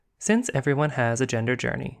Since everyone has a gender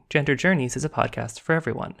journey, Gender Journeys is a podcast for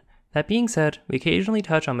everyone. That being said, we occasionally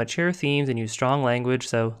touch on mature themes and use strong language,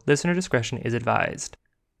 so listener discretion is advised.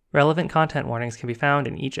 Relevant content warnings can be found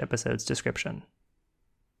in each episode's description.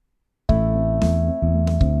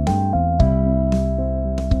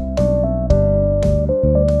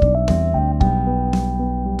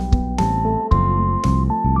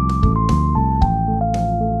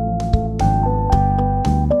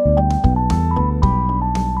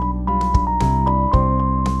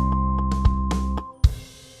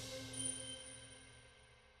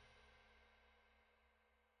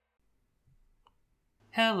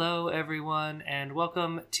 Hello, everyone, and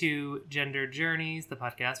welcome to Gender Journeys, the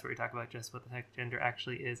podcast where we talk about just what the heck gender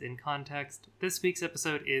actually is in context. This week's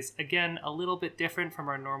episode is, again, a little bit different from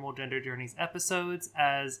our normal Gender Journeys episodes,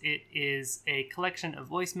 as it is a collection of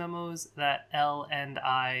voice memos that Elle and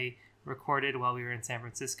I recorded while we were in San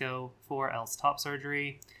Francisco for Elle's top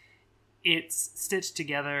surgery. It's stitched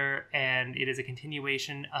together, and it is a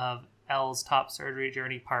continuation of Elle's top surgery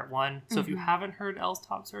journey part 1. So if you haven't heard Elle's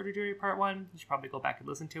top surgery journey part 1, you should probably go back and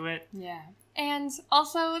listen to it. Yeah. And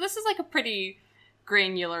also, this is like a pretty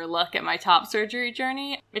granular look at my top surgery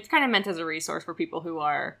journey. It's kind of meant as a resource for people who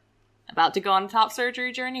are about to go on a top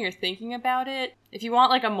surgery journey or thinking about it. If you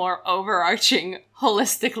want like a more overarching,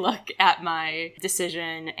 holistic look at my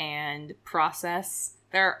decision and process,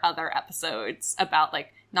 there are other episodes about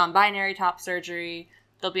like non-binary top surgery.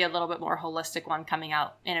 There'll be a little bit more holistic one coming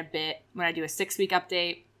out in a bit when I do a 6-week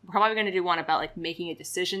update. We're probably going to do one about like making a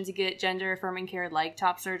decision to get gender affirming care like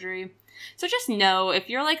top surgery. So just know, if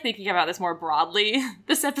you're like thinking about this more broadly,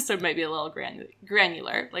 this episode might be a little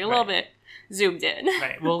granular, like a little bit zoomed in.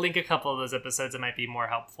 Right. We'll link a couple of those episodes that might be more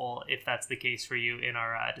helpful if that's the case for you in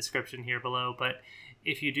our description here below. But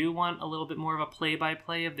if you do want a little bit more of a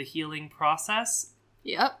play-by-play of the healing process,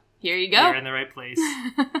 yep, here you go. You're in the right place.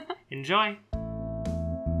 Enjoy.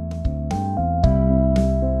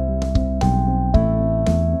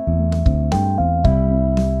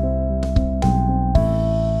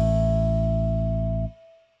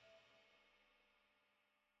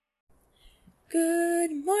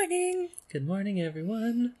 Good morning. Good morning,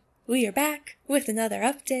 everyone. We are back with another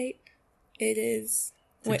update. It is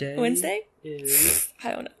Wednesday?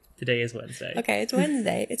 I don't know. Today is Wednesday. Okay, it's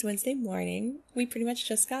Wednesday. It's Wednesday morning. We pretty much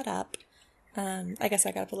just got up. I guess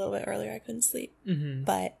I got up a little bit earlier. I couldn't sleep.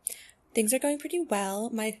 But things are going pretty well.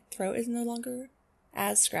 My throat is no longer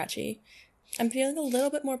as scratchy. I'm feeling a little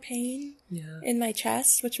bit more pain in my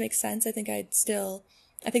chest, which makes sense.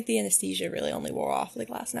 I think the anesthesia really only wore off like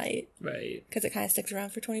last night. Right. Because it kind of sticks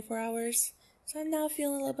around for 24 hours. So I'm now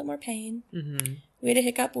feeling a little bit more pain. We had a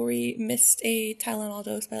hiccup where we missed a Tylenol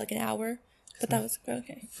dose by like an hour. But that was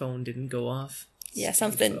okay. Phone didn't go off. Yeah,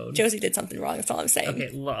 something. Josie did something wrong. That's all I'm saying.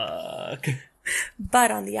 Okay, look.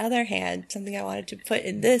 But on the other hand, something I wanted to put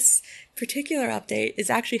in this particular update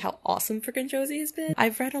is actually how awesome freaking Josie has been.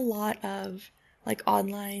 I've read a lot of like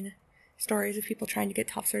online stories of people trying to get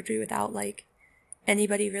top surgery without like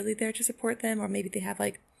anybody really there to support them, or maybe they have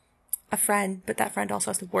like a friend, but that friend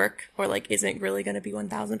also has to work or like isn't really going to be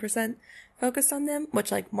 1000% focused on them,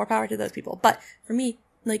 which like more power to those people. But for me,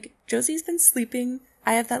 like Josie's been sleeping.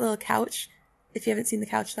 I have that little couch. If you haven't seen the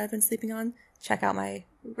couch that I've been sleeping on, check out my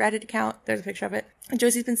Reddit account. There's a picture of it. And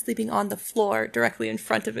Josie's been sleeping on the floor directly in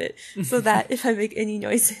front of it so that if I make any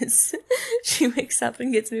noises, she wakes up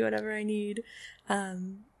and gets me whatever I need.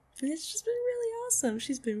 And it's just been really awesome.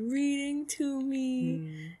 She's been reading to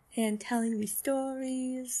me and telling me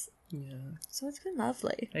stories. Yeah. So it's been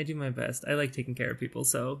lovely. I do my best. I like taking care of people,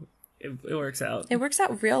 so it works out. It works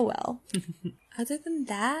out real well. Other than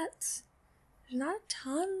that, there's not a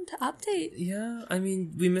ton to update. Yeah, I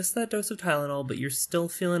mean, we missed that dose of Tylenol, but you're still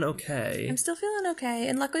feeling okay. I'm still feeling okay.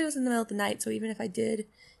 And luckily it was in the middle of the night, so even if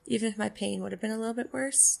my pain would have been a little bit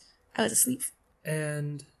worse, I was asleep.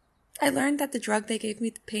 And I learned that the drug they gave me,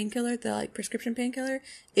 the painkiller, the like prescription painkiller,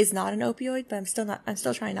 is not an opioid, but I'm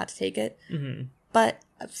still trying not to take it. But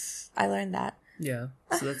I learned that. Yeah,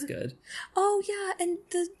 so that's good. Oh yeah, and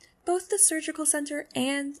both the surgical center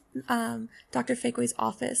and Dr. Fakeway's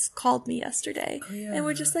office called me yesterday. Oh, yeah. And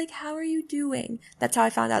were just like, how are you doing? That's how I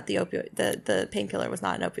found out the painkiller was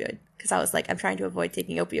not an opioid. Because I was like, I'm trying to avoid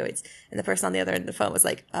taking opioids. And the person on the other end of the phone was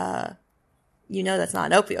like, you know that's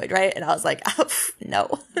not an opioid, right? And I was like, oh,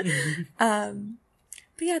 no. But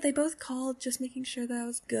yeah, they both called just making sure that I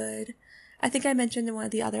was good. I think I mentioned in one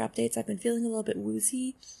of the other updates, I've been feeling a little bit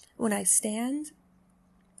woozy when I stand.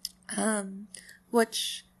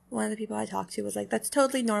 Which one of the people I talked to was like, that's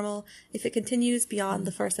totally normal. If it continues beyond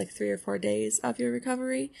the first like 3 or 4 days of your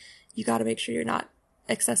recovery, you got to make sure you're not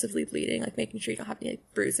excessively bleeding, like making sure you don't have any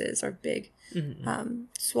like, bruises or big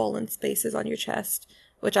swollen spaces on your chest,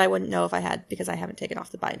 which I wouldn't know if I had because I haven't taken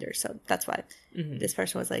off the binder. So that's why this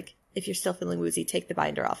person was like, if you're still feeling woozy, take the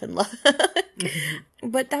binder off and look.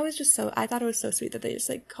 But that was just I thought it was so sweet that they just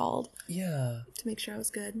like called. Yeah. To make sure I was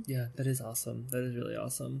good. Yeah, that is awesome. That is really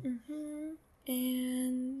awesome.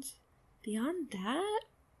 And beyond that,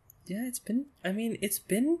 yeah, it's been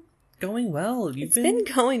going well. It's been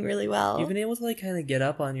going really well. You've been able to like kind of get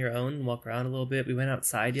up on your own and walk around a little bit. We went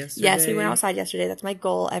outside yesterday. Yes, we went outside yesterday. That's my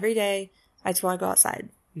goal every day. I just want to go outside.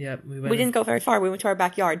 Yeah, we didn't go very far. We went to our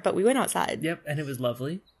backyard, but we went outside. Yep, and it was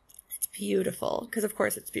lovely. It's beautiful because, of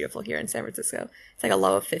course, it's beautiful here in San Francisco. It's like a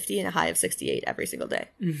low of 50 and a high of 68 every single day.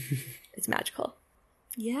 It's magical.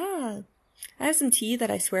 Yeah, I have some tea that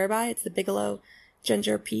I swear by. It's the Bigelow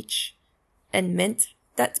ginger, peach, and mint.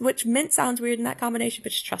 Which mint sounds weird in that combination,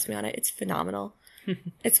 but just trust me on it. It's phenomenal.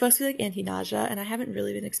 It's supposed to be like anti-nausea, and I haven't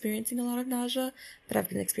really been experiencing a lot of nausea, but I've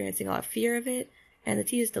been experiencing a lot of fear of it, and the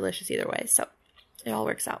tea is delicious either way, so it all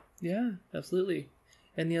works out. Yeah, absolutely.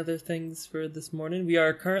 Any other things for this morning? We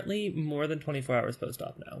are currently more than 24 hours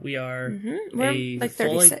post-op now. We are We're like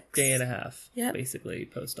 36. Full day and a half, basically,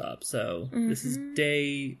 post-op. So this is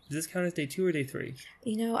does this count as day 2 or day 3?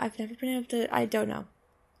 You know, I've never been able to, I don't know.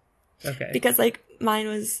 Okay. Because, like, mine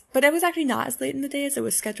was... But it was actually not as late in the day as it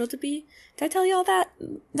was scheduled to be. Did I tell you all that?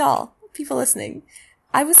 No. People listening.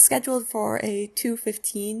 I was scheduled for a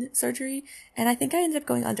 2:15 surgery, and I think I ended up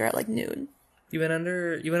going under at, like, noon. You went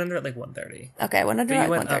under at, like, 1:30. Okay, I went under at 1:30. You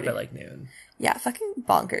went up at, like, noon. Yeah, fucking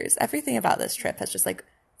bonkers. Everything about this trip has just, like,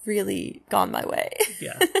 really gone my way.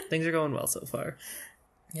 Yeah, things are going well so far.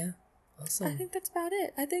 Yeah, awesome. I think that's about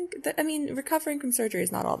it. I think recovering from surgery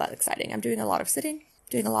is not all that exciting. I'm doing a lot of sitting.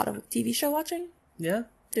 Doing a lot of TV show watching. Yeah.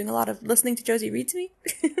 Doing a lot of listening to Josie read to me.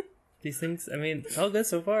 These things, it's all good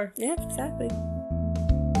so far. Yeah, exactly.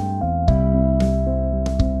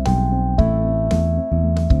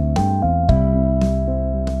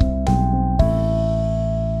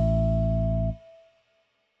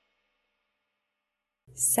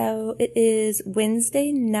 So it is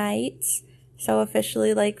Wednesday night. So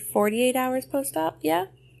officially like 48 hours post-op, yeah?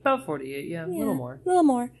 About 48, yeah. A little more. A little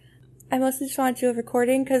more. I mostly just wanted to do a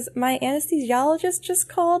recording because my anesthesiologist just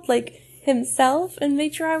called, like, himself and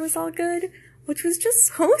made sure I was all good, which was just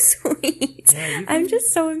so sweet. Yeah, I'm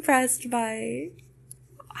just so impressed by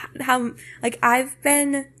how, like, I've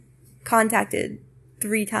been contacted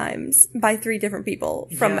 3 times by 3 different people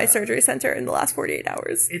from my surgery center in the last 48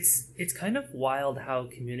 hours. It's kind of wild how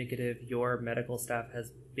communicative your medical staff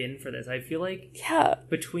has been for this. I feel like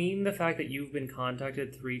between the fact that you've been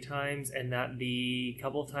contacted 3 times and that the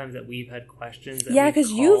couple of times that we've had questions that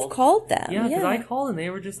because you've called them. Yeah, because I called and they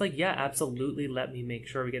were just like, yeah, absolutely, let me make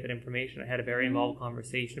sure we get that information. I had a very involved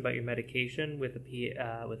conversation about your medication with a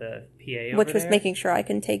PA which was making sure I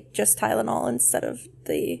can take just Tylenol instead of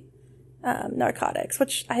the narcotics,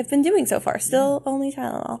 which I've been doing so far. Still only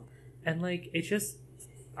Tylenol. And like, it's just,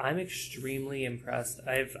 I'm extremely impressed.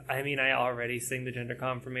 I already sing the Gender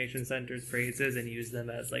Confirmation Center's praises and use them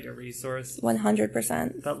as like a resource.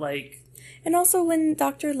 100%. But like... And also when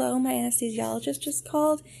Dr. Lowe, my anesthesiologist, just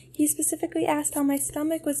called, he specifically asked how my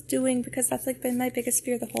stomach was doing because that's like been my biggest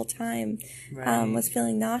fear the whole time. Right. Was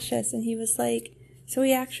feeling nauseous. And he was like, so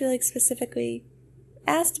he actually like specifically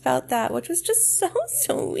asked about that, which was just so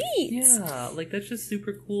sweet. Yeah, like that's just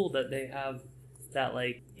super cool that they have that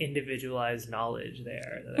like individualized knowledge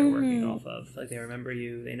there that they're working off of. Like they remember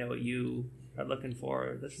you, they know what you are looking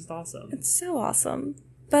for. That's just awesome. It's so awesome.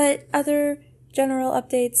 But other general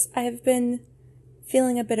updates, I have been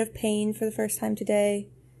feeling a bit of pain for the first time today.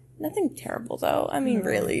 Nothing terrible though.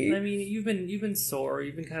 Really. You've been sore,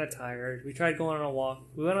 you've been kind of tired. We tried going on a walk.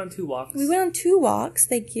 We went on 2 walks. We went on 2 walks,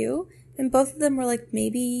 thank you. And both of them were like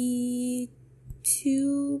maybe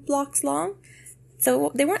 2 blocks long.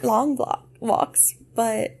 So they weren't long walks,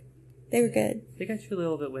 but they were good. They got you a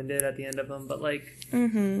little bit winded at the end of them, but like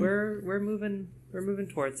we're moving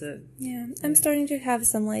towards it. Yeah, I'm starting to have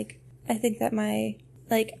some like, I think that my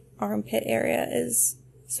like armpit area is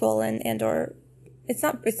swollen and or it's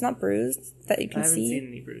not bruised that you can see. I haven't seen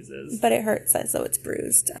any bruises, but it hurts as though it's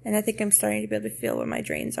bruised. And I think I'm starting to be able to feel where my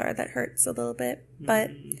drains are. That hurts a little bit,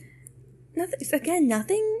 but.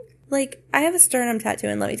 Nothing, like, I have a sternum tattoo,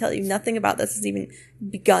 and let me tell you, nothing about this has even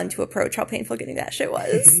begun to approach how painful getting that shit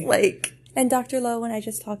was. And Dr. Lowe, when I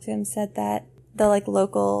just talked to him, said that the, like,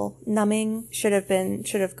 local numbing should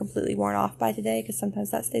have completely worn off by today, because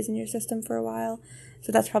sometimes that stays in your system for a while.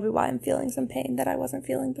 So that's probably why I'm feeling some pain that I wasn't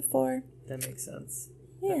feeling before. That makes sense.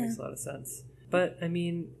 Yeah. That makes a lot of sense. But,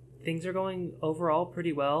 things are going overall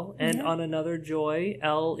pretty well. And on another joy,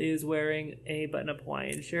 Elle is wearing a button-up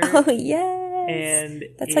Hawaiian shirt. Oh, yes. And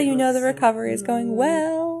that's how you know the recovery is going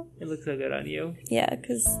well. It looks so good on you. Yeah,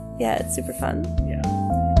 because, it's super fun. Yeah.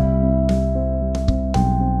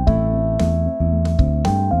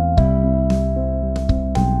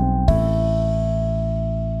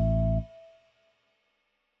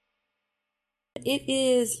 It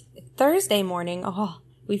is Thursday morning. Oh,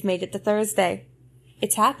 we've made it to Thursday.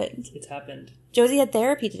 It's happened. It's happened. Josie had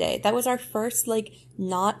therapy today. That was our first,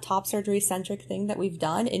 not top surgery-centric thing that we've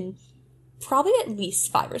done in probably at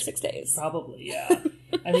least 5 or 6 days. Probably, yeah.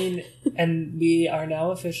 I mean, and we are now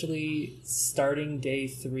officially starting day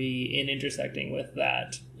 3 in intersecting with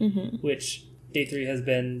that, which day 3 has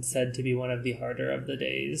been said to be one of the harder of the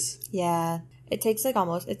days. Yeah. It takes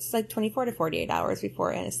it's 24 to 48 hours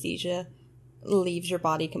before anesthesia leaves your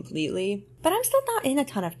body completely. But I'm still not in a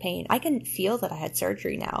ton of pain. I can feel that I had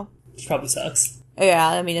surgery now. Which probably sucks. Yeah,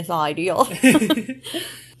 I mean, it's not ideal.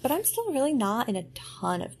 But I'm still really not in a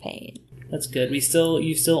ton of pain. That's good. You've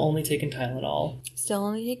still only taken Tylenol. Still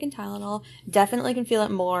only taken Tylenol. Definitely can feel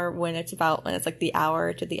it more when it's like the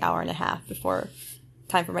hour to the hour and a half before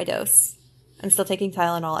time for my dose. I'm still taking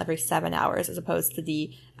Tylenol every 7 hours as opposed to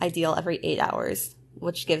the ideal every 8 hours,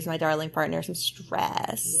 which gives my darling partner some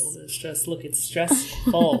stress. A little bit of stress. Look, it's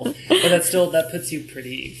stressful. But that puts you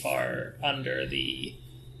pretty far under the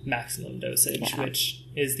maximum dosage, which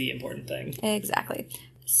is the important thing. Exactly.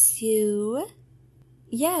 So,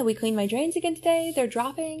 yeah, we cleaned my drains again today. They're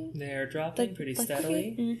dropping. They're dropping pretty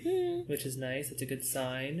steadily, which is nice. It's a good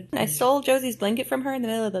sign. I stole Josie's blanket from her in the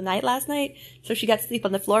middle of the night last night, so she got to sleep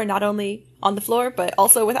on the floor, not only on the floor, but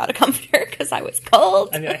also without a comforter, because I was cold.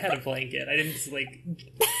 I mean, I had a blanket. I didn't just,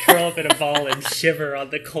 curl up in a ball and shiver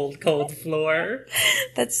on the cold, cold floor.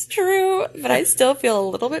 That's true, but I still feel a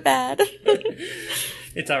little bit bad.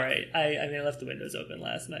 It's all right. I left the windows open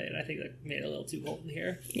last night, and I think that made it a little too cold in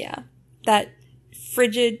here. Yeah. That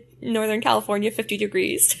frigid Northern California 50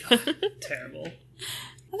 degrees. Terrible.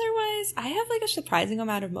 Otherwise, I have a surprising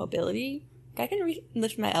amount of mobility. I can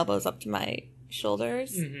lift my elbows up to my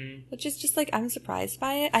shoulders, which is just I'm surprised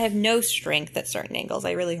by it. I have no strength at certain angles.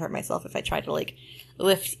 I really hurt myself if I tried to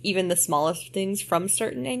lift even the smallest things from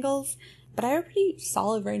certain angles, but I have a pretty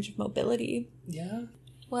solid range of mobility. Yeah.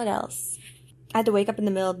 What else? I had to wake up in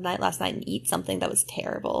the middle of the night last night and eat something that was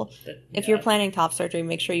terrible. If you're planning top surgery,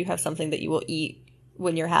 make sure you have something that you will eat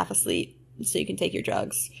when you're half asleep so you can take your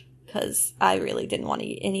drugs, because I really didn't want to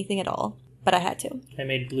eat anything at all, but I had to. I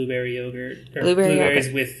made blueberry yogurt, or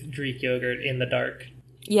blueberries with Greek yogurt in the dark.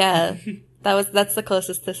 Yeah, that's the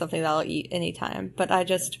closest to something that I'll eat anytime, but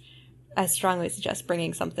I strongly suggest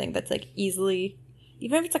bringing something that's easily,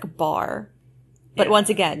 even if it's a bar, but once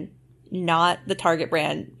again, not the Target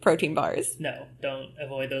brand protein bars. No, don't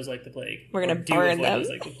avoid those like the plague. We're going to burn them. Those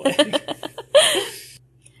like the plague.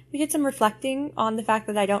 We did some reflecting on the fact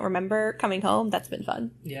that I don't remember coming home. That's been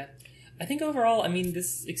fun. Yeah. I think overall,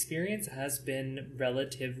 this experience has been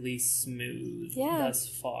relatively smooth thus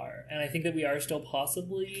far. And I think that we are still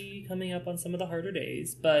possibly coming up on some of the harder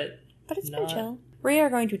days, but it's been chill. We are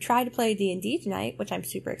going to try to play D&D tonight, which I'm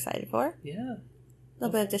super excited for. Yeah. A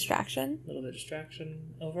little bit of distraction.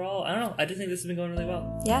 Overall, I don't know. I just think this has been going really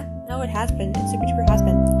well. Yeah. No, it has been. It super duper has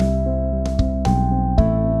been.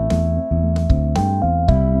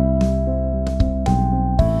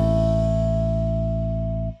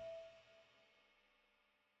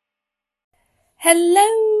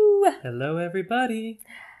 Hello! Hello, everybody.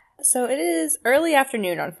 So it is early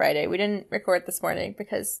afternoon on Friday. We didn't record this morning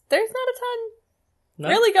because there's not a ton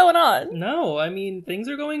really going on. No, things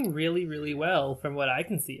are going really, really well from what I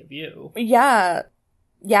can see of you. Yeah.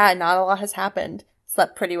 Yeah, not a lot has happened.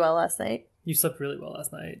 Slept pretty well last night. You slept really well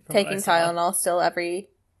last night. Taking Tylenol still every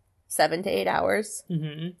 7 to 8 hours.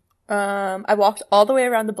 Mm-hmm. I walked all the way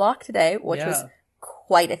around the block today, which was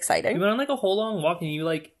quite exciting. You went on a whole long walk, and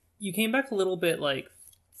you came back a little bit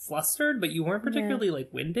flustered, but you weren't particularly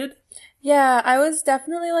winded. Yeah, I was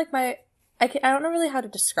definitely I don't know really how to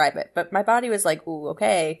describe it, but my body was ooh,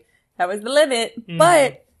 okay, that was the limit. Mm-hmm.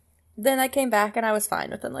 But then I came back and I was fine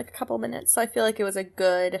within a couple minutes. So I feel like it was a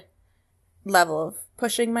good level of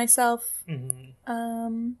pushing myself.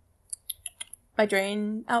 Mm-hmm. My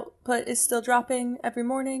drain output is still dropping every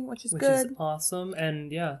morning, which is good. Which is awesome,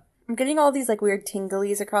 and yeah. I'm getting all these weird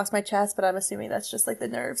tinglies across my chest, but I'm assuming that's just the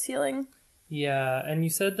nerves healing. Yeah, and you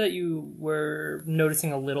said that you were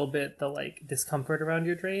noticing a little bit the discomfort around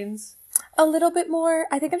your drains. A little bit more.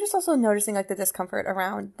 I think I'm just also noticing the discomfort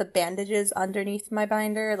around the bandages underneath my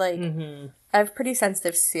binder. I have pretty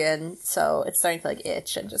sensitive skin, so it's starting to like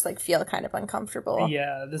itch and just like feel kind of uncomfortable.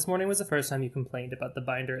 Yeah, this morning was the first time you complained about the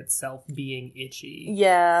binder itself being itchy.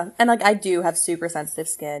 Yeah, and like I do have super sensitive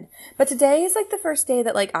skin, but today is like the first day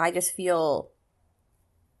that like I just feel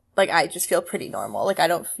pretty normal. Like I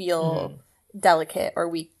don't feel delicate or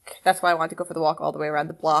weak. That's why I wanted to go for the walk all the way around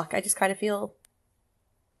the block. I just kind of feel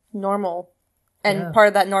normal, and part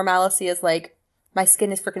of that normalcy is like my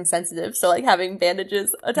skin is freaking sensitive, so like having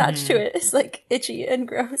bandages attached to it is like itchy and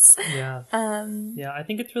gross. Yeah. Yeah, I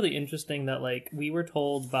think it's really interesting that like we were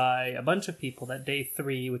told by a bunch of people that day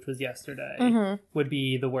 3, which was yesterday, would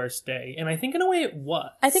be the worst day. And I think in a way it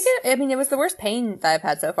was. I think it was the worst pain that I've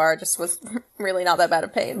had so far. It just was really not that bad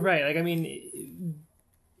of pain. Right. Like, I mean,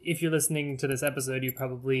 if you're listening to this episode, you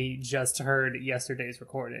probably just heard yesterday's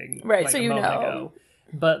recording. Right, like, so a you moment know. ago.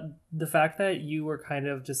 But the fact that you were kind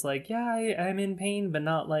of just like, yeah, I'm in pain, but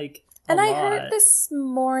not like a lot. I heard this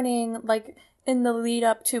morning, like in the lead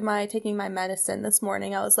up to my taking my medicine this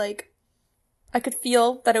morning, I was like, I could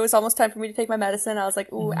feel that it was almost time for me to take my medicine. I was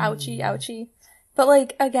like, ooh, ouchie, ouchie. But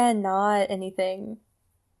like, again, not anything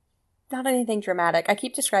dramatic. I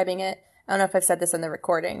keep describing it. I don't know if I've said this in the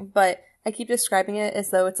recording, but I keep describing it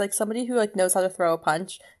as though it's like somebody who like knows how to throw a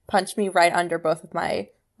punch punched me right under both of my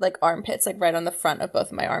like armpits, like right on the front of both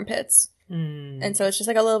of my armpits. And so it's just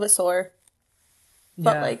like a little bit sore.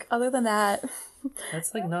 But like other than that,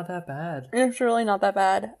 that's like not that bad. It's really not that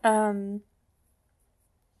bad.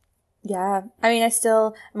 Yeah. I mean,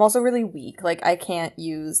 I'm also really weak. Like I can't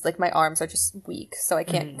use, like my arms are just weak. So I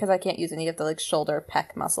can't, because I can't use any of the like shoulder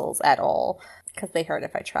pec muscles at all because they hurt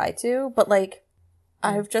if I try to. But like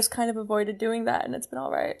I've just kind of avoided doing that and it's been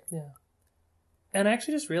all right. Yeah. And I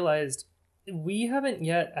actually just realized we haven't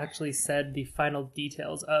yet actually said the final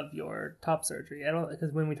details of your top surgery.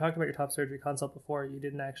 Because when we talked about your top surgery consult before, you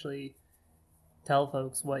didn't actually tell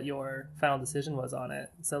folks what your final decision was on it.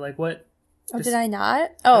 So like what? Oh, did I not?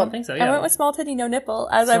 I don't think so. Yeah. I went with small titty, no nipple,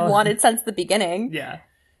 as I've wanted since the beginning. Yeah.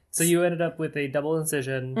 So you ended up with a double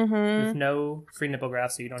incision with no free nipple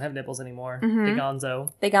graft, so you don't have nipples anymore.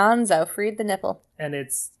 Degonzo, freed the nipple. And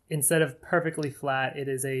it's, instead of perfectly flat, it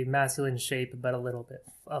is a masculine shape, but a little bit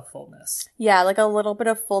of fullness. Yeah, like a little bit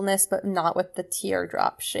of fullness, but not with the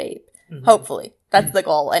teardrop shape. Hopefully. That's the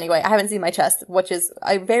goal. Anyway, I haven't seen my chest, which is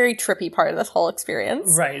a very trippy part of this whole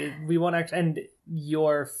experience. Right. We won't actually, and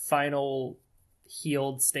your final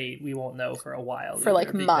healed state we won't know for a while. For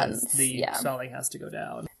like months. The swelling has to go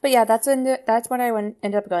down. But yeah, that's what I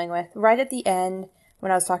ended up going with. Right at the end,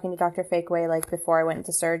 when I was talking to Dr. Fakeway, like before I went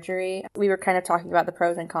into surgery, we were kind of talking about the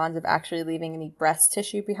pros and cons of actually leaving any breast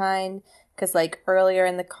tissue behind. Because like earlier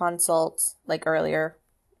in the consult, like earlier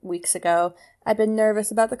weeks ago, I'd been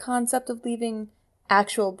nervous about the concept of leaving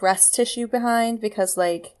actual breast tissue behind because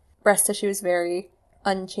like breast tissue is very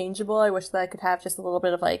unchangeable. I wish that I could have just a little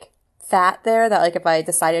bit of like fat there that like if I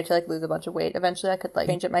decided to like lose a bunch of weight eventually I could like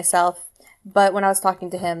change it myself. But when I was talking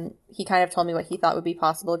to him, he kind of told me what he thought would be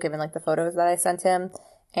possible given like the photos that I sent him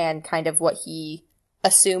and kind of what he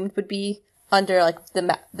assumed would be under like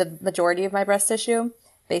the majority of my breast tissue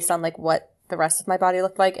based on like what the rest of my body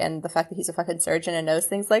looked like and the fact that he's a fucking surgeon and knows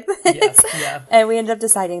things like this. Yeah. And we ended up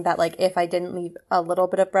deciding that like if I didn't leave a little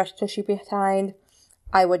bit of breast tissue behind,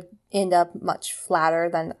 I would end up much flatter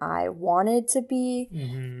than I wanted to be.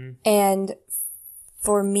 And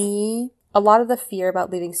for me, a lot of the fear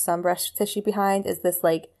about leaving some breast tissue behind is this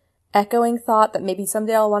like echoing thought that maybe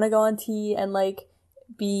someday I'll want to go on T and like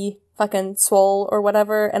be fucking swole or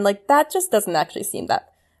whatever. And like that just doesn't actually seem that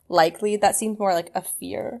likely. That seems more like a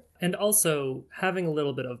fear. And also, having a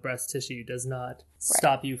little bit of breast tissue does not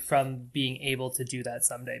stop you from being able to do that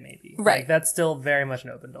someday, maybe. Right. Like, that's still very much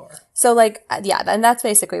an open door. So, like, yeah, and that's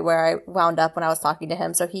basically where I wound up when I was talking to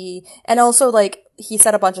him. So and also, like, he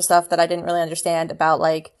said a bunch of stuff that I didn't really understand about,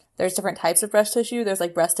 like, there's different types of breast tissue. There's,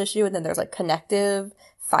 like, breast tissue, and then there's, like, connective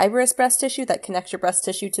fibrous breast tissue that connects your breast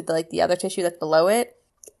tissue to, the other tissue that's below it.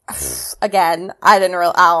 Again, I don't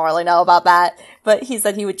really know about that, but he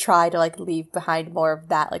said he would try to like leave behind more of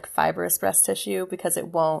that like fibrous breast tissue because it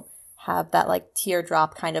won't have that like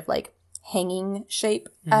teardrop kind of like hanging shape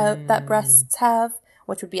that breasts have,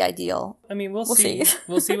 which would be ideal. I mean, we'll see.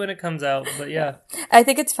 We'll see when it comes out, but yeah. I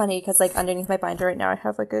think it's funny because like underneath my binder right now I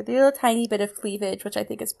have like a little tiny bit of cleavage, which I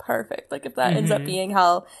think is perfect. Like if that ends up being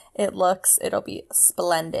how it looks, it'll be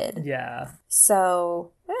splendid. Yeah.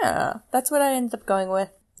 So yeah, that's what I ended up going with.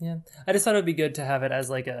 Yeah. I just thought it would be good to have it as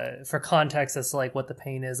like for context as to like what the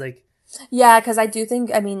pain is like. Yeah, because I do think,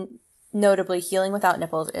 I mean, notably healing without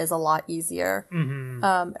nipples is a lot easier.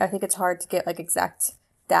 I think it's hard to get like exact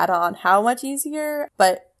data on how much easier,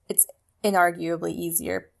 but it's inarguably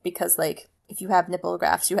easier because like if you have nipple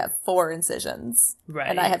grafts, you have 4 incisions. Right.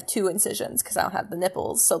 And I have 2 incisions because I don't have the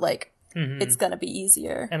nipples. So, like, Mhm. it's going to be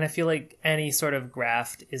easier. And I feel like any sort of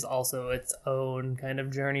graft is also its own kind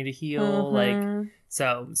of journey to heal. Mhm. Like,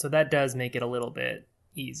 so that does make it a little bit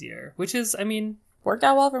easier, which is, I mean, Worked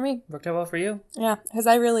out well for me. worked out well for you. Yeah, because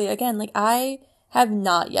I really, again, like, I have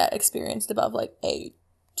not yet experienced above, like, a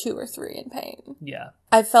 2 or 3 in pain. Yeah.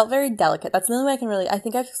 I've felt very delicate. That's the only way I can really, I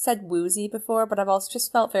think I've said woozy before, but I've also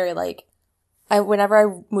just felt very, like, whenever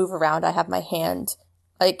I move around, I have my hand,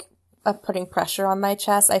 like, putting pressure on my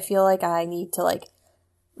chest. I feel like I need to, like,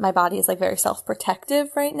 my body is, like, very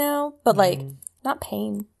self-protective right now, but, like, not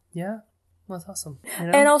pain. Yeah. Well, that's awesome. You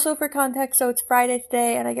know? And also for context, so it's Friday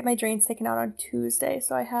today, and I get my drains taken out on Tuesday,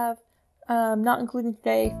 so I have, not including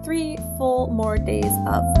today, 3 full more days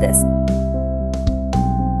of this.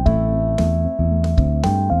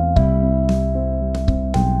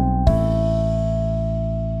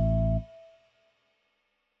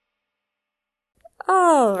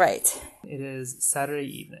 All right. It is Saturday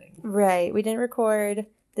evening. Right. We didn't record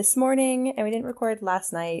this morning, and we didn't record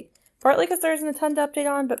last night. Partly because there isn't a ton to update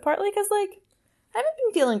on, but partly because, like, I haven't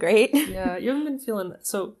been feeling great. Yeah, you haven't been feeling...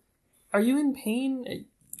 So, are you in pain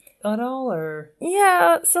at all, or...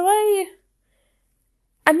 Yeah, so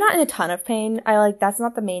I'm not in a ton of pain. That's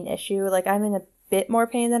not the main issue. Like, I'm in a bit more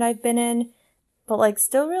pain than I've been in, but, like,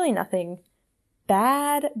 still really nothing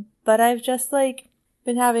bad. But I've just, like,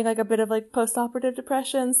 been having, like, a bit of, like, post-operative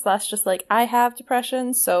depression / just, like, I have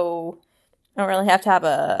depression, so I don't really have to have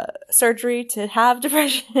a surgery to have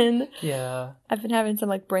depression. Yeah. I've been having some,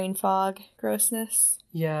 like, brain fog grossness.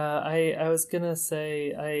 Yeah, I was gonna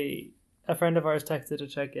say, a friend of ours texted to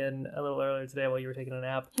check in a little earlier today while you were taking a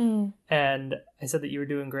nap, and I said that you were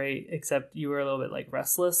doing great, except you were a little bit, like,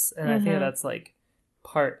 restless, and I think that's, like,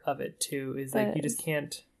 part of it, too, is, like, you just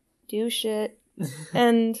can't... do shit.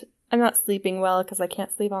 And I'm not sleeping well because I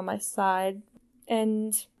can't sleep on my side,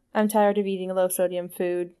 and I'm tired of eating low-sodium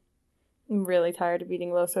food. I'm really tired of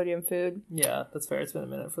eating low-sodium food. Yeah, that's fair. It's been a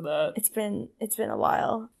minute for that. It's been a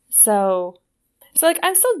while. So like,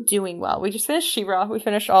 I'm still doing well. We just finished She-Ra. We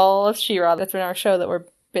finished all of She-Ra. That's been our show that we're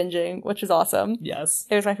binging, which is awesome. Yes.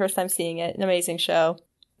 It was my first time seeing it. An amazing show.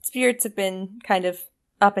 Spirits have been kind of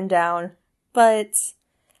up and down. But,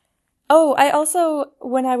 I also,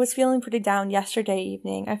 when I was feeling pretty down yesterday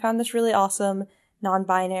evening, I found this really awesome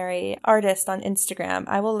non-binary artist on Instagram.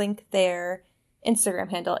 I will link their Instagram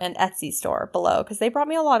handle and Etsy store below because they brought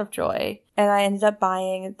me a lot of joy. And I ended up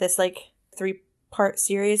buying this, like, 3-part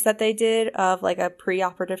series that they did of, like, a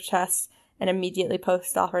pre-operative chest, an immediately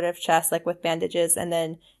post-operative chest, like, with bandages, and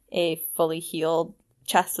then a fully healed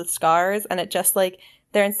chest with scars. And it just, like,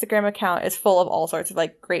 their Instagram account is full of all sorts of,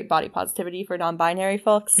 like, great body positivity for non-binary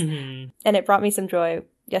folks. Mm-hmm. And it brought me some joy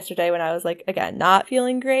yesterday when I was, like, again, not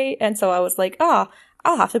feeling great. And so I was like, I'll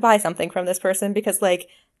have to buy something from this person because, like,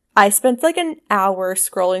 I spent, like, an hour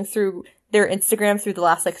scrolling through their Instagram through the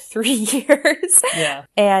last, like, 3 years. Yeah.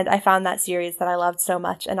 And I found that series that I loved so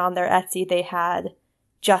much. And on their Etsy, they had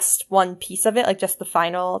just one piece of it, like, just the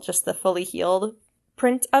fully healed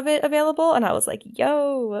print of it available. And I was like,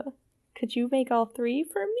 yo, could you make all 3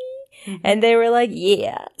 for me? Mm-hmm. And they were like,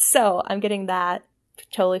 yeah. So I'm getting that.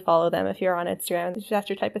 Totally follow them if you're on Instagram. If that's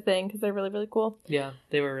your type of thing, because they're really, really cool. Yeah,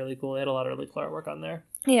 they were really cool. They had a lot of really cool artwork on there.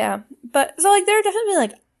 Yeah. But, so, like, there are definitely,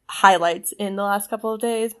 like, highlights in the last couple of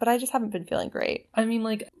days, but I just haven't been feeling great. I mean,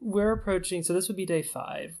 like, we're approaching, so this would be day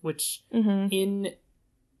 5, which in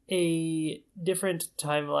a different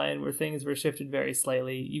timeline where things were shifted very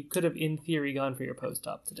slightly, you could have, in theory, gone for your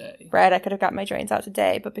post-op today. Right, I could have got my drains out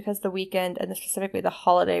today, but because the weekend, and specifically the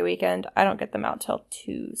holiday weekend, I don't get them out till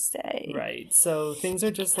Tuesday. Right, so things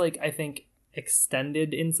are just, like, I think,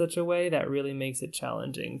 extended in such a way that really makes it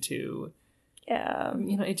challenging to... Yeah.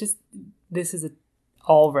 You know, this is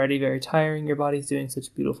already very tiring. Your body's doing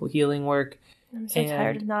such beautiful healing work. I'm so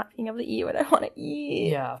tired of not being able to eat what I want to eat.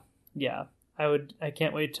 Yeah. I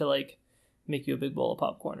can't wait to, like, make you a big bowl of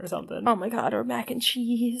popcorn or something. Oh my god, or mac and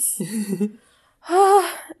cheese.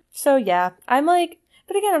 So yeah, I'm like,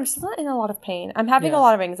 but again, I'm still not in a lot of pain. I'm having a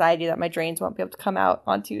lot of anxiety that my drains won't be able to come out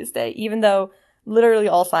on Tuesday, even though literally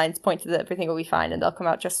all signs point to that everything will be fine and they'll come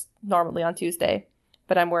out just normally on Tuesday.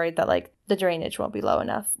 But I'm worried that, like, the drainage won't be low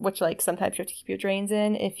enough, which, like, sometimes you have to keep your drains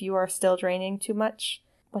in if you are still draining too much,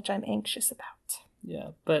 which I'm anxious about. Yeah,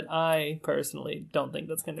 but I personally don't think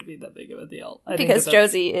that's going to be that big of a deal. Because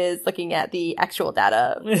Josie is looking at the actual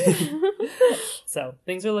data. So,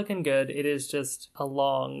 things are looking good. It is just a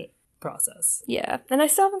long process. Yeah, and I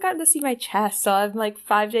still haven't gotten to see my chest, so I'm, like,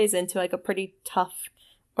 5 days into, like, a pretty tough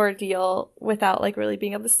ordeal without, like, really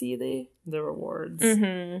being able to see the rewards.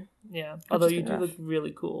 Mm-hmm. Yeah. Although just you been do rough. look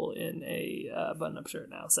really cool in a button-up shirt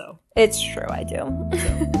now, so. It's true, I do.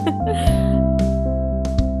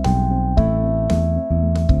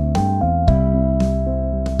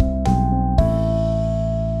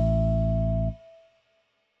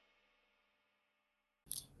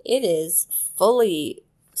 It is fully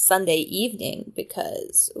Sunday evening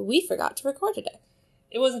because we forgot to record today.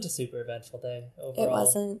 It wasn't a super eventful day overall. It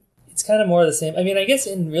wasn't. It's kind of more of the same. I mean, I guess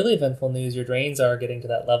in really eventful news, your drains are getting to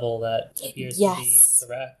that level that appears to be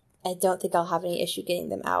correct. I don't think I'll have any issue getting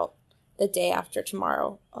them out the day after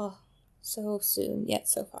tomorrow. Oh, so soon, yet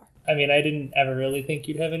so far. I mean, I didn't ever really think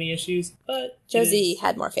you'd have any issues, but... Josie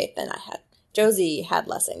had more faith than I had. Josie had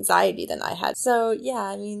less anxiety than I had. So, yeah,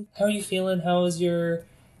 I mean... How are you feeling? How is your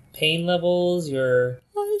pain levels?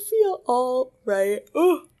 I feel all right.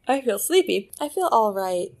 Oh, I feel sleepy. I feel all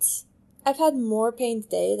right. I've had more pain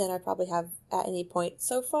today than I probably have at any point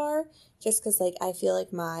so far. Just because, like, I feel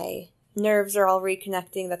like my nerves are all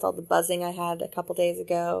reconnecting. That's all the buzzing I had a couple days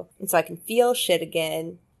ago. And so I can feel shit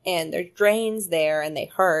again. And there's drains there and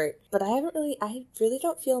they hurt. But I really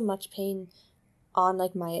don't feel much pain on,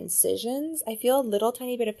 like, my incisions. I feel a little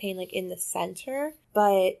tiny bit of pain, like, in the center.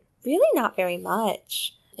 But really not very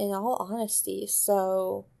much, in all honesty.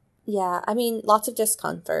 So, yeah, I mean, lots of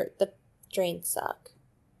discomfort. The drains suck.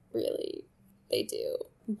 Really. They do.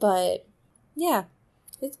 But, yeah.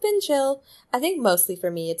 It's been chill. I think mostly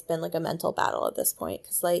for me, it's been, like, a mental battle at this point.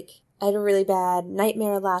 Because, like, I had a really bad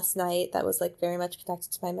nightmare last night that was, like, very much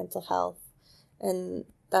connected to my mental health. And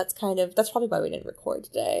that's probably why we didn't record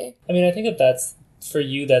today. I mean, I think for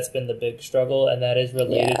you, that's been the big struggle, and that is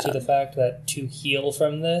related to the fact that to heal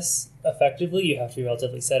from this effectively, you have to be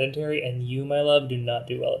relatively sedentary, and you, my love, do not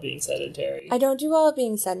do well at being sedentary. I don't do well at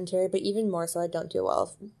being sedentary, but even more so, I don't do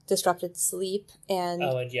well with disrupted sleep. And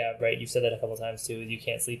oh, and yeah, right, you've said that a couple times too. You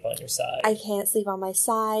can't sleep on your side. I can't sleep on my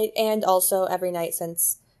side, and also every night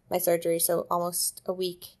since my surgery, so almost a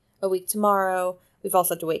week tomorrow, we've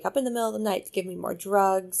also had to wake up in the middle of the night to give me more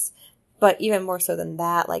drugs. But even more so than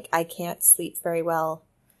that, like, I can't sleep very well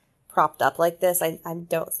propped up like this. I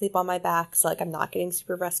don't sleep on my back, so, like, I'm not getting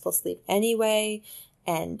super restful sleep anyway.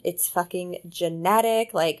 And it's fucking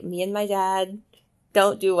genetic. Like, me and my dad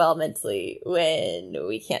don't do well mentally when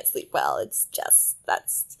we can't sleep well. It's just,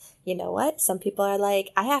 you know what? Some people are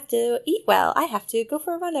like, I have to eat well. I have to go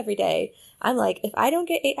for a run every day. I'm like, if I don't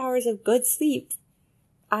get 8 hours of good sleep,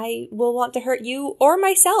 I will want to hurt you or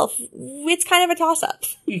myself. It's kind of a toss-up.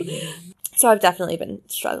 So I've definitely been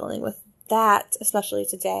struggling with that, especially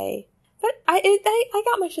today. But I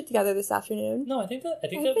got my shit together this afternoon. No, I think that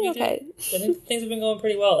we okay. did. I think things have been going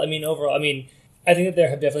pretty well. I mean, overall, I think that there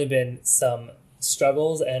have definitely been some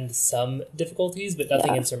struggles and some difficulties, but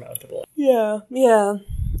nothing insurmountable. Yeah.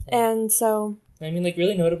 And so... I mean, like,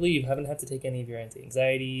 really notably, you haven't had to take any of your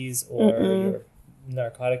anti-anxieties or your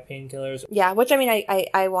narcotic painkillers. Yeah, which, I mean,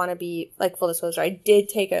 I want to be, like, full disclosure. I did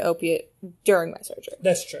take an opiate during my surgery.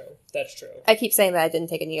 That's true. I keep saying that I didn't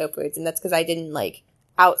take any opioids, and that's because I didn't, like,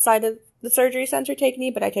 outside of the surgery center take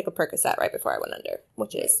any, but I took a Percocet right before I went under,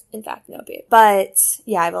 which is, in fact, an opiate. But,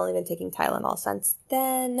 yeah, I've only been taking Tylenol since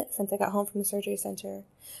I got home from the surgery center.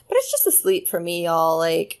 But it's just a sleep for me, y'all,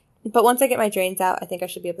 like... But once I get my drains out, I think I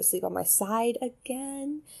should be able to sleep on my side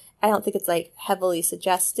again. I don't think it's, like, heavily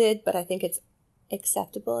suggested, but I think it's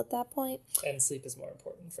acceptable at that point. And sleep is more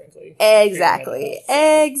important, frankly. Exactly.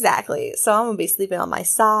 So I'm going to be sleeping on my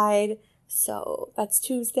side. So that's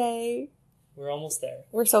Tuesday. We're almost there.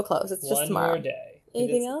 We're so close. It's just tomorrow. One more day.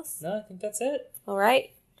 Anything else? No, I think that's it. All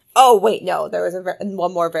right. Oh, wait, no. There was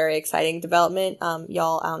one more very exciting development.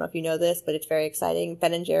 Y'all, I don't know if you know this, but it's very exciting.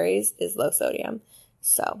 Ben & Jerry's is low sodium.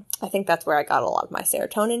 So I think that's where I got a lot of my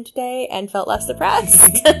serotonin today and felt less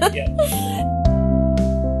depressed. Yeah.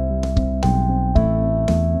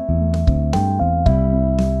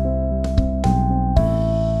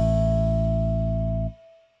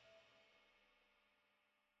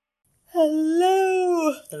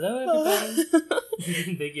 Hello,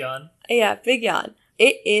 everybody. Big yawn. Yeah, big yawn.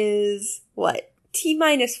 It is,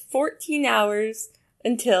 T-minus 14 hours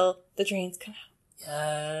until the drains come out.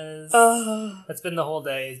 Yes. Oh. That's been the whole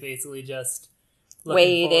day, is basically just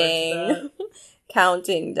waiting,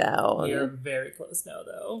 counting down. We are very close now,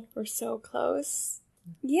 though. We're so close.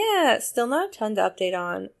 Yeah, still not a ton to update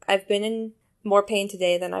on. I've been in more pain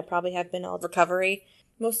today than I probably have been all recovery.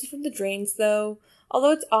 Mostly from the drains, though.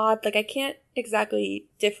 Although it's odd, like, I can't exactly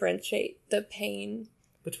differentiate the pain.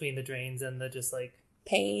 Between the drains and the just, like...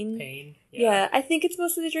 Pain? Yeah, I think it's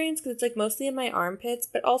mostly the drains, because it's, like, mostly in my armpits,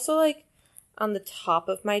 but also, like, on the top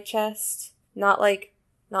of my chest. Not like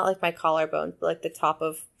my collarbone, but, like, the top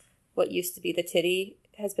of what used to be the titty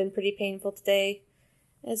has been pretty painful today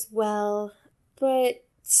as well. But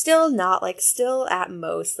still not, like, still at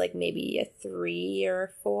most, like, maybe a 3 or a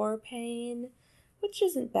 4 pain, which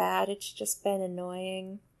isn't bad. It's just been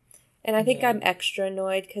annoying. And I think I'm extra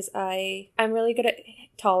annoyed because I'm really good at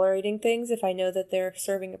tolerating things if I know that they're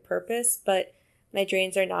serving a purpose, but my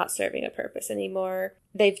drains are not serving a purpose anymore.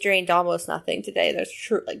 They've drained almost nothing today.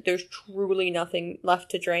 There's truly nothing left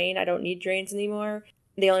to drain. I don't need drains anymore.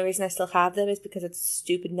 The only reason I still have them is because it's a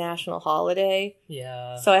stupid national holiday.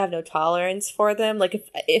 Yeah. So I have no tolerance for them. Like,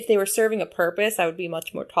 if they were serving a purpose, I would be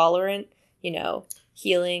much more tolerant. You know,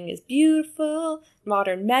 healing is beautiful.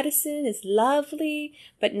 Modern medicine is lovely.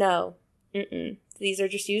 But no. These are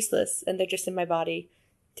just useless. And they're just in my body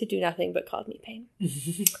to do nothing but cause me pain.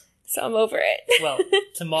 So I'm over it. Well,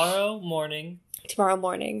 tomorrow morning.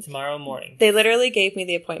 They literally gave me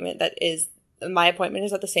the appointment my appointment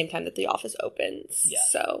is at the same time that the office opens. Yeah.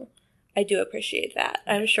 So I do appreciate that.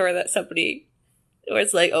 I'm sure that somebody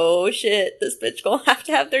was like, oh shit, this bitch gonna have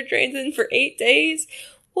to have their drains in for 8 days.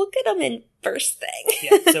 We'll get them in first thing.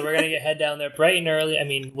 Yeah, so we're gonna head down there bright and early. I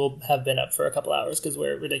mean, we'll have been up for a couple hours because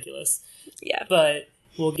we're ridiculous. Yeah. But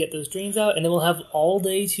we'll get those drains out, and then we'll have all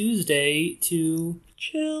day Tuesday to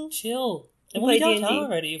chill. And we'll be downtown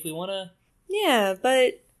already if we want to. Yeah,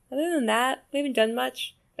 but other than that, we haven't done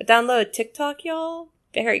much. I downloaded TikTok, y'all.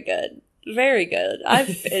 Very good. Very good. I've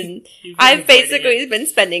basically been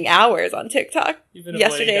spending hours on TikTok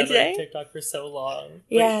yesterday and today. TikTok for so long.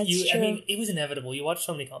 Yeah, it's true. I mean, it was inevitable. You watched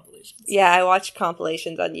so many compilations. Yeah, I watched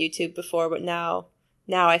compilations on YouTube before, but now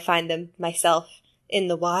I find them myself in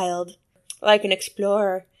the wild, like an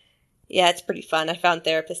explorer. Yeah, it's pretty fun. I found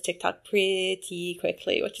therapist TikTok pretty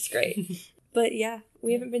quickly, which is great. But yeah,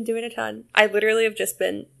 we haven't been doing a ton. I literally have just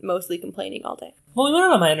been mostly complaining all day. Well, we went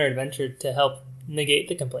on a minor adventure to help negate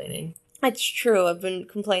the complaining. It's true. I've been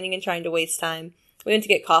complaining and trying to waste time. We went to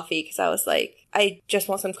get coffee because I was like, I just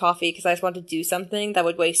want some coffee because I just want to do something that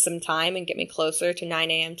would waste some time and get me closer to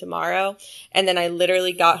 9 a.m. tomorrow. And then I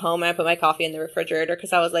literally got home and I put my coffee in the refrigerator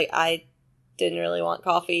because I was like, I didn't really want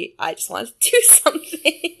coffee. I just wanted to do something.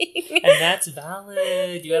 And that's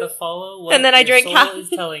valid. You gotta follow what and then I your soul is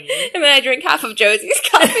telling you. And then I drank half of Josie's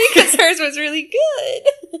coffee because hers was really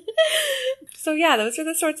good. So yeah, those are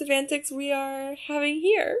the sorts of antics we are having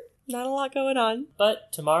here. Not a lot going on.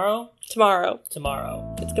 But tomorrow. It's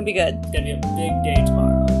gonna be good. It's gonna be a big day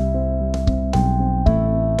tomorrow.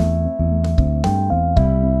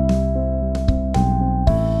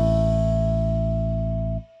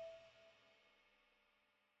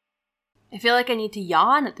 I feel like I need to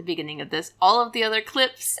yawn at the beginning of this. All of the other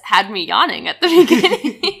clips had me yawning at the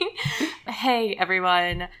beginning. Hey,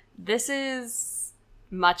 everyone. This is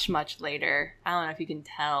much, much later. I don't know if you can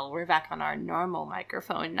tell. We're back on our normal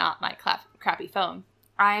microphone, not my crappy phone.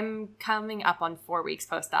 I'm coming up on 4 weeks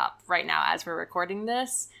post-op right now as we're recording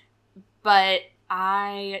this, but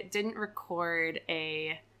I didn't record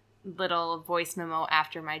a little voice memo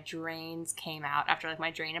after my drains came out, after like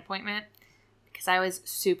my drain appointment, because I was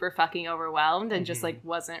super fucking overwhelmed and just like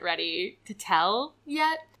wasn't ready to tell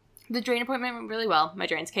yet. The drain appointment went really well. My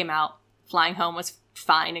drains came out. Flying home was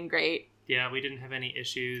fine and great. Yeah, we didn't have any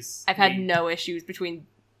issues. I've had no issues between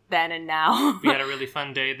then and now. We had a really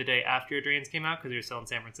fun day the day after your drains came out because we were still in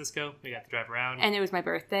San Francisco. We got to drive around. And it was my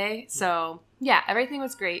birthday. So, yeah, everything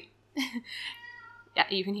was great. Yeah,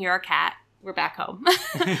 you can hear our cat. We're back home.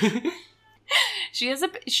 She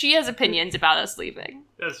has opinions about us leaving.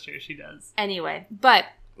 That's true, she does. Anyway, but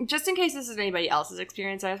just in case this is anybody else's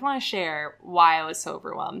experience, I just want to share why I was so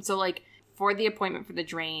overwhelmed. So, like, for the appointment for the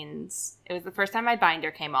drains, it was the first time my binder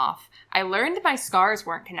came off. I learned my scars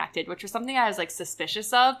weren't connected, which was something I was, like,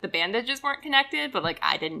 suspicious of. The bandages weren't connected, but, like,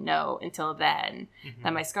 I didn't know until then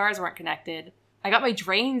that my scars weren't connected. I got my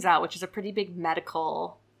drains out, which is a pretty big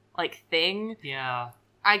medical, like, thing. Yeah.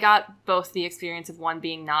 I got both the experience of one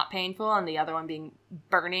being not painful and the other one being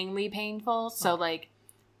burningly painful. So, like,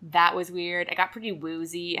 that was weird. I got pretty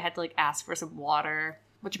woozy. I had to, like, ask for some water,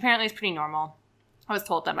 which apparently is pretty normal. I was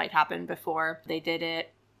told that might happen before they did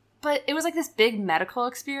it. But it was, like, this big medical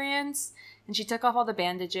experience. And she took off all the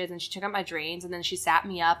bandages and she took out my drains. And then she sat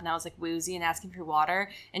me up and I was, like, woozy and asking for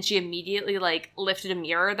water. And she immediately, like, lifted a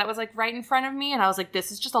mirror that was, like, right in front of me. And I was like,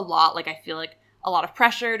 this is just a lot. Like, I feel like a lot of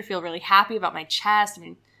pressure to feel really happy about my chest. I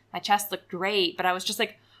mean, my chest looked great, but I was just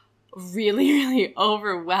like really, really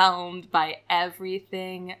overwhelmed by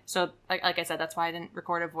everything. So like I said, that's why I didn't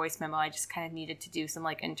record a voice memo. I just kind of needed to do some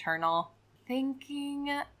like internal thinking.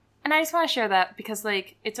 And I just want to share that because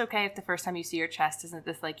like, it's okay if the first time you see your chest isn't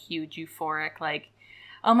this like huge euphoric, like,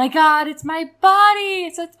 oh my god, it's my body.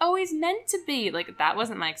 It's always meant to be. Like, that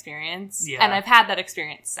wasn't my experience. Yeah. And I've had that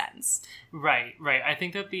experience since. Right. I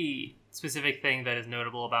think that the specific thing that is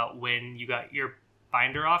notable about when you got your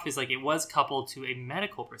binder off is, like, it was coupled to a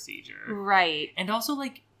medical procedure. Right. And also,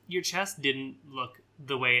 like, your chest didn't look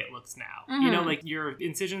the way it looks now. You know, like, your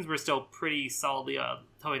incisions were still pretty solidly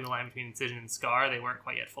towing the line between incision and scar. They weren't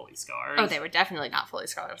quite yet fully scarred. Oh, they were definitely not fully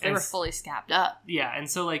scarred. They were fully scabbed up. Yeah, and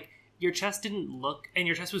so, like, your chest didn't look... And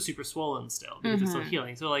your chest was super swollen still, because it's still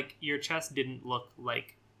healing. So, like, your chest didn't look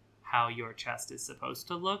like how your chest is supposed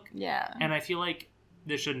to look. Yeah. And I feel like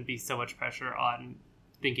there shouldn't be so much pressure on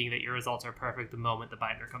thinking that your results are perfect the moment the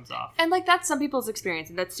binder comes off. And, like, that's some people's experience,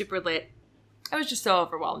 and that's super lit. I was just so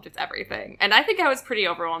overwhelmed with everything. And I think I was pretty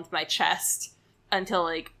overwhelmed with my chest until,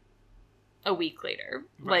 like, a week later.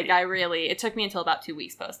 Right. Like, it took me until about 2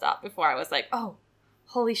 weeks post-op before I was like, oh,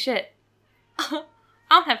 holy shit. I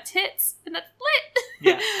don't have tits, and that's lit.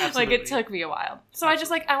 Yeah, absolutely. Like, it took me a while. So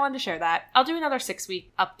absolutely. I wanted to share that. I'll do another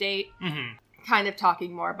 6-week update, kind of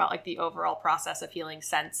talking more about, like, the overall process of healing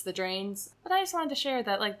since the drains. But I just wanted to share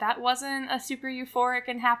that, like, that wasn't a super euphoric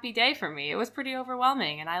and happy day for me. It was pretty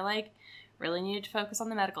overwhelming, and I, like, really needed to focus on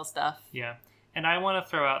the medical stuff. Yeah. And I want to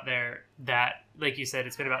throw out there that, like you said,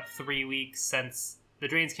 it's been about 3 weeks since the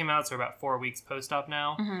drains came out, so about 4 weeks post-op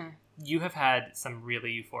now. You have had some really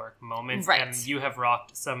euphoric moments, and you have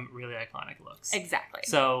rocked some really iconic looks. Exactly.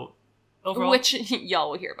 So, overall... Which y'all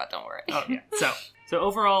will hear about, don't worry. Oh, yeah. So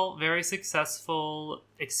overall, very successful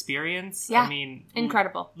experience. Yeah. I mean...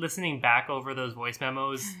 Incredible. Listening back over those voice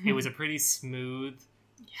memos, it was a pretty smooth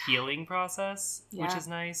healing process, which is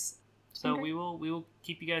nice. So we will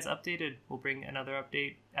keep you guys updated. We'll bring another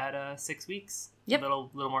update at 6 weeks. Yep. A little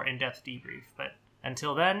more in-depth debrief. But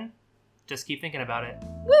until then, just keep thinking about it.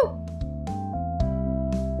 Woo!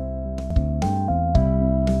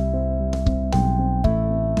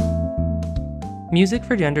 Music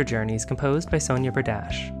for Gender Journeys composed by Sonia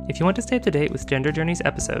Berdash. If you want to stay up to date with Gender Journeys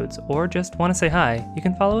episodes, or just want to say hi, you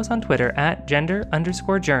can follow us on Twitter at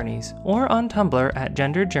gender_journeys, or on Tumblr at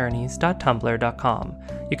genderjourneys.tumblr.com.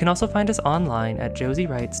 You can also find us online at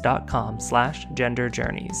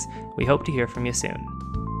josiewrites.com/genderjourneys. We hope to hear from you soon.